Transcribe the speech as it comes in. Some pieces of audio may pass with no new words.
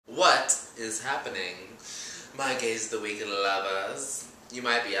is happening, my Gays of the Week lovers? You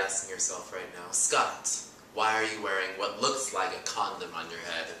might be asking yourself right now, Scott, why are you wearing what looks like a condom on your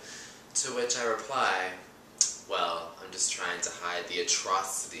head? To which I reply, well, I'm just trying to hide the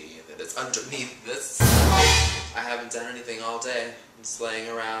atrocity that is underneath this. I haven't done anything all day. I'm just laying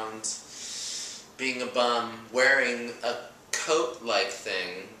around, being a bum, wearing a coat-like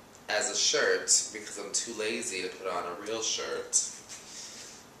thing as a shirt because I'm too lazy to put on a real shirt.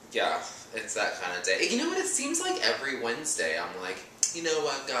 Yeah, it's that kind of day. You know what? It seems like every Wednesday I'm like, you know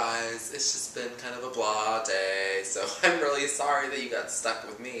what, guys? It's just been kind of a blah day, so I'm really sorry that you got stuck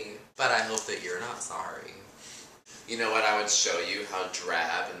with me. But I hope that you're not sorry. You know what? I would show you how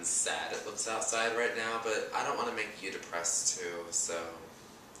drab and sad it looks outside right now, but I don't want to make you depressed too, so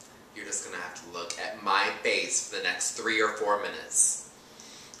you're just gonna have to look at my face for the next 3 or 4 minutes.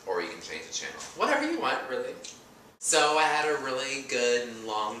 Or you can change the channel. Whatever you want, really. So I had a really good and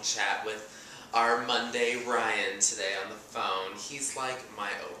long chat with our Monday Ryan today on the phone. He's like my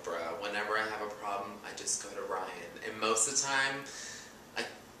Oprah. Whenever I have a problem, I just go to Ryan. And most of the time, I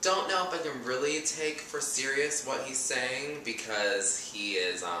don't know if I can really take for serious what he's saying because he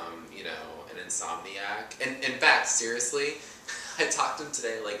is, you know, an insomniac. And in fact, seriously, I talked to him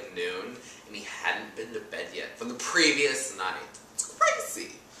today at like noon, and he hadn't been to bed yet from the previous night. It's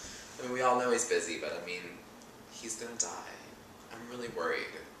crazy. I mean, we all know he's busy, but I mean, he's gonna die. I'm really worried.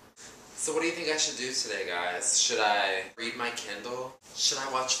 So what do you think I should do today, guys? Should I read my Kindle? Should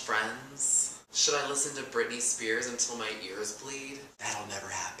I watch Friends? Should I listen to Britney Spears until my ears bleed? That'll never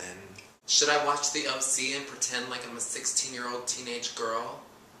happen. Should I watch The OC and pretend like I'm a 16-year-old teenage girl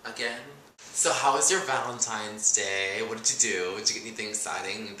again? So how was your Valentine's Day? What did you do? Did you get anything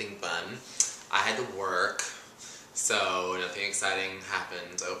exciting, anything fun? I had to work, so nothing exciting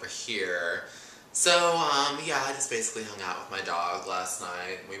happened over here. So, yeah, I just basically hung out with my dog last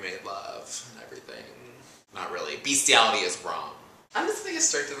night. We made love and everything. Not really. Bestiality is wrong. I'm just gonna get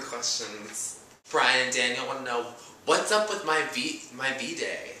straight to the questions. Brian and Daniel want to know, what's up with my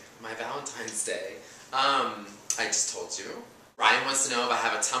V-Day? My Valentine's Day? I just told you. Ryan wants to know if I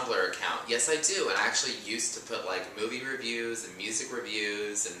have a Tumblr account. Yes, I do, and I actually used to put, like, movie reviews and music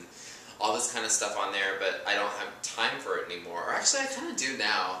reviews and all this kind of stuff on there, but I don't have time for it anymore. Or actually, I kind of do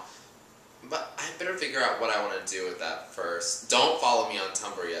now. But I better figure out what I want to do with that first. Don't follow me on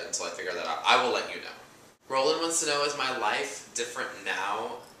Tumblr yet until I figure that out. I will let you know. Roland wants to know, is my life different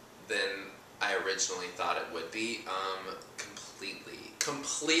now than I originally thought it would be?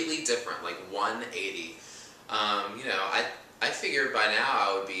 Completely different, like 180. You know, I figured by now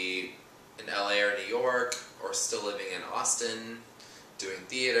I would be in LA or New York, or still living in Austin, doing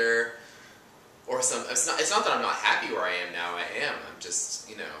theater, or some. It's not that I'm not happy where I am now. I am. I'm just,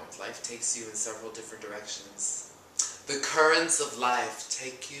 you know, life takes you in several different directions. The currents of life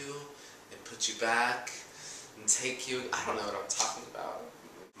take you and put you back and take you. I don't know what I'm talking about.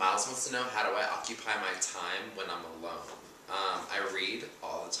 Miles wants to know, how do I occupy my time when I'm alone? I read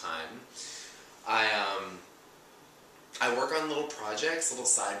all the time. I work on little projects, little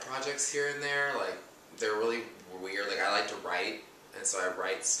side projects here and there. Like, they're really weird. Like, I like to write, and so I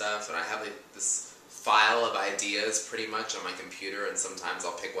write stuff, and I have like this file of ideas pretty much on my computer, and sometimes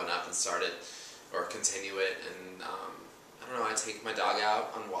I'll pick one up and start it or continue it, and I don't know, I take my dog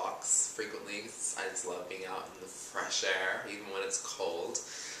out on walks frequently because I just love being out in the fresh air, even when it's cold.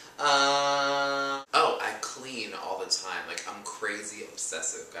 Oh, I clean all the time. Like, I'm crazy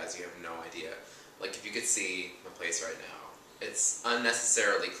obsessive, guys, you have no idea. Like, if you could see my place right now, it's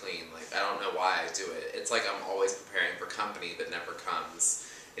unnecessarily clean. Like, I don't know why I do it. It's like I'm always preparing for company that never comes.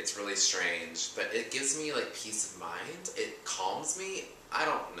 It's really strange, but it gives me, like, peace of mind. It calms me. I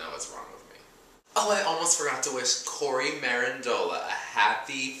don't know what's wrong with me. Oh, I almost forgot to wish Corey Marandola a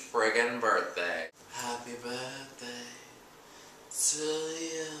happy friggin' birthday. Happy birthday to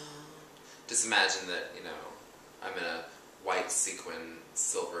you. Just imagine that, you know, I'm in a white sequin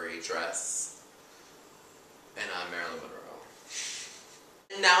silvery dress and I'm Marilyn Monroe.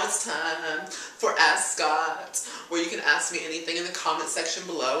 And now it's time for Ask Scott, where you can ask me anything in the comment section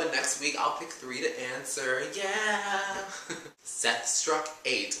below, and next week I'll pick 3 to answer. Yeah!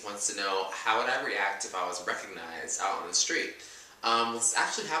 Sethstruck8 wants to know, how would I react if I was recognized out on the street? Well, this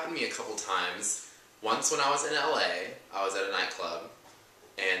actually happened to me a couple times. Once when I was in LA, I was at a nightclub,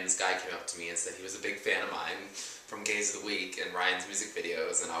 and this guy came up to me and said he was a big fan of mine from Gays of the Week and Ryan's music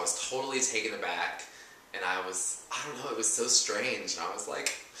videos, and I was totally taken aback. And I don't know, it was so strange, and I was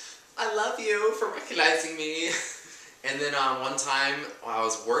like, I love you for recognizing me. And then one time, while I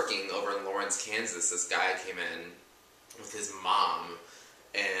was working over in Lawrence, Kansas, this guy came in with his mom,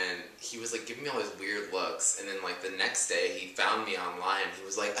 And he was like giving me all these weird looks, and then like the next day he found me online. He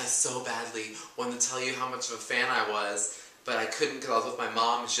was like, I so badly wanted to tell you how much of a fan I was, but I couldn't because I was with my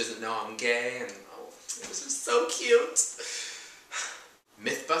mom and she doesn't know I'm gay, and oh, it was just so cute.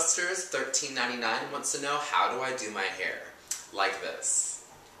 Mythbusters 1399 wants to know, how do I do my hair? Like this.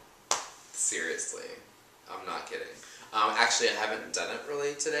 Seriously. I'm not kidding. Actually, I haven't done it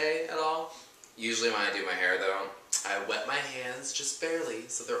really today at all. Usually when I do my hair though, I wet my hands just barely,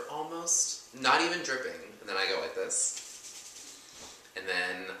 so they're almost not even dripping, and then I go like this. And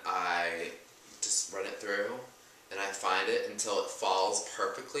then I just run it through, and I find it until it falls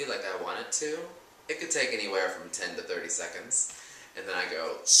perfectly like I want it to. It could take anywhere from 10 to 30 seconds. And then I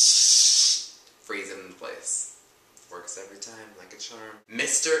go, freeze it in place. Works every time, like a charm.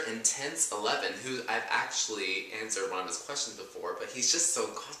 Mr. Intense 11, who I've actually answered one of his questions before, but he's just so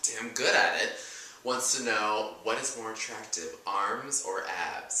goddamn good at it, wants to know, what is more attractive, arms or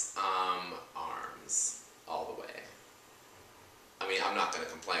abs? Arms. All the way. I mean, I'm not going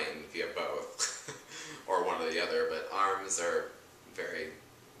to complain if you have both, or one or the other, but arms are very,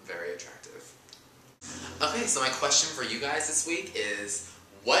 very attractive. Okay, so my question for you guys this week is,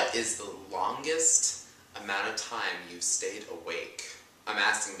 what is the longest amount of time you've stayed awake? I'm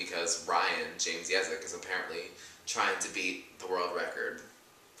asking because Ryan, James Yezik, is apparently trying to beat the world record.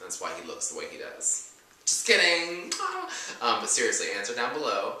 That's why he looks the way he does. Just kidding! But seriously, answer down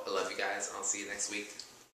below. I love you guys, and I'll see you next week.